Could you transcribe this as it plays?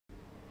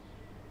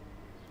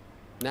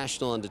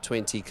National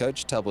Under-20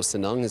 coach Thabo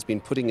Senong has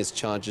been putting his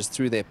charges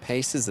through their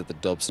paces at the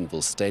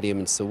Dobsonville Stadium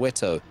in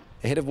Soweto,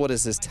 ahead of what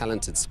is his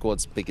talented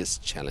squad's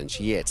biggest challenge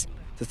yet.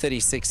 The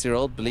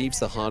 36-year-old believes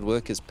the hard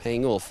work is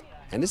paying off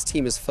and his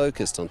team is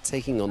focused on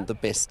taking on the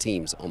best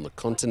teams on the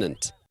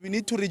continent. We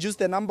need to reduce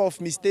the number of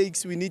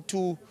mistakes. We need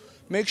to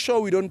make sure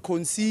we don't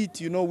concede,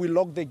 we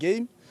lock the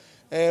game.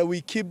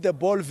 We keep the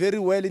ball very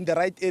well in the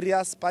right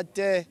areas, but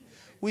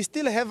we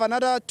still have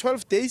another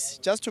 12 days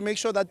just to make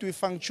sure that we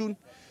function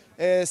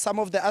some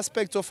of the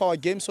aspects of our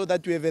game so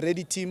that we have a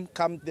ready team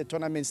come the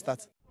tournament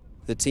starts.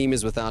 The team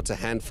is without a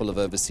handful of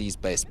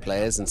overseas-based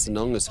players, and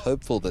Senong is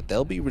hopeful that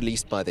they'll be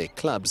released by their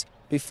clubs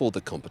before the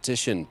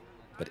competition,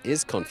 but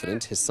is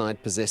confident his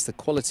side possess the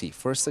quality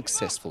for a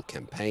successful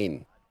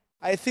campaign.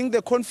 I think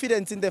the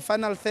confidence in the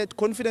final third,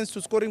 confidence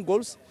to scoring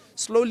goals,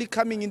 slowly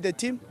coming in the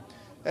team.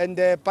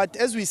 But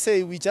as we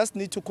say, we just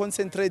need to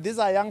concentrate. These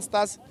are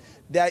youngsters.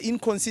 They are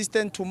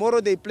inconsistent. Tomorrow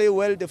they play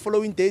well. The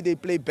following day they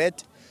play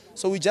bad.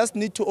 So we just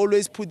need to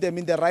always put them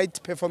in the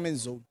right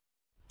performance zone.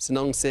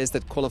 Senong says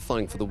that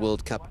qualifying for the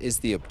World Cup is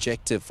the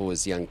objective for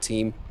his young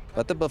team,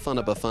 but the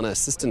Bafana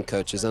assistant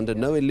coach is under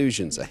no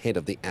illusions ahead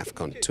of the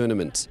AFCON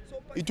tournament.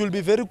 It will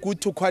be very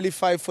good to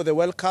qualify for the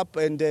World Cup,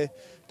 and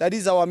that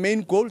is our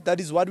main goal. That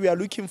is what we are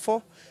looking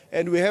for,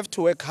 and we have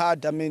to work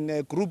hard. I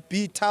mean, Group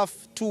B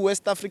tough, 2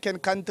 West African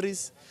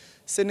countries,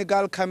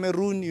 Senegal,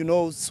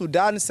 Cameroon,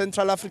 Sudan,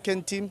 Central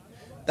African team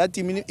that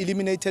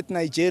eliminated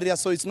Nigeria,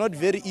 so it's not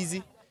very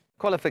easy.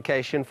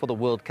 Qualification for the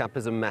World Cup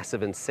is a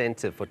massive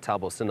incentive for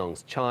Thabo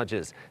Senong's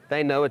charges.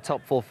 They know a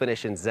top 4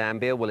 finish in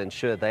Zambia will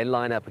ensure they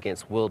line up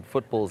against world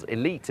football's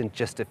elite in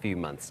just a few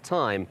months'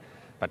 time.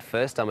 But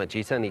first,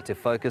 Amajita need to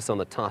focus on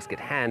the task at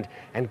hand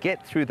and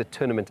get through the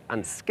tournament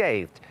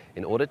unscathed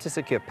in order to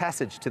secure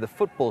passage to the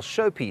football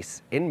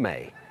showpiece in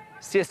May.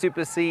 Sias du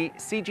Plessis,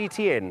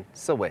 CGTN,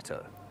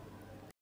 Soweto.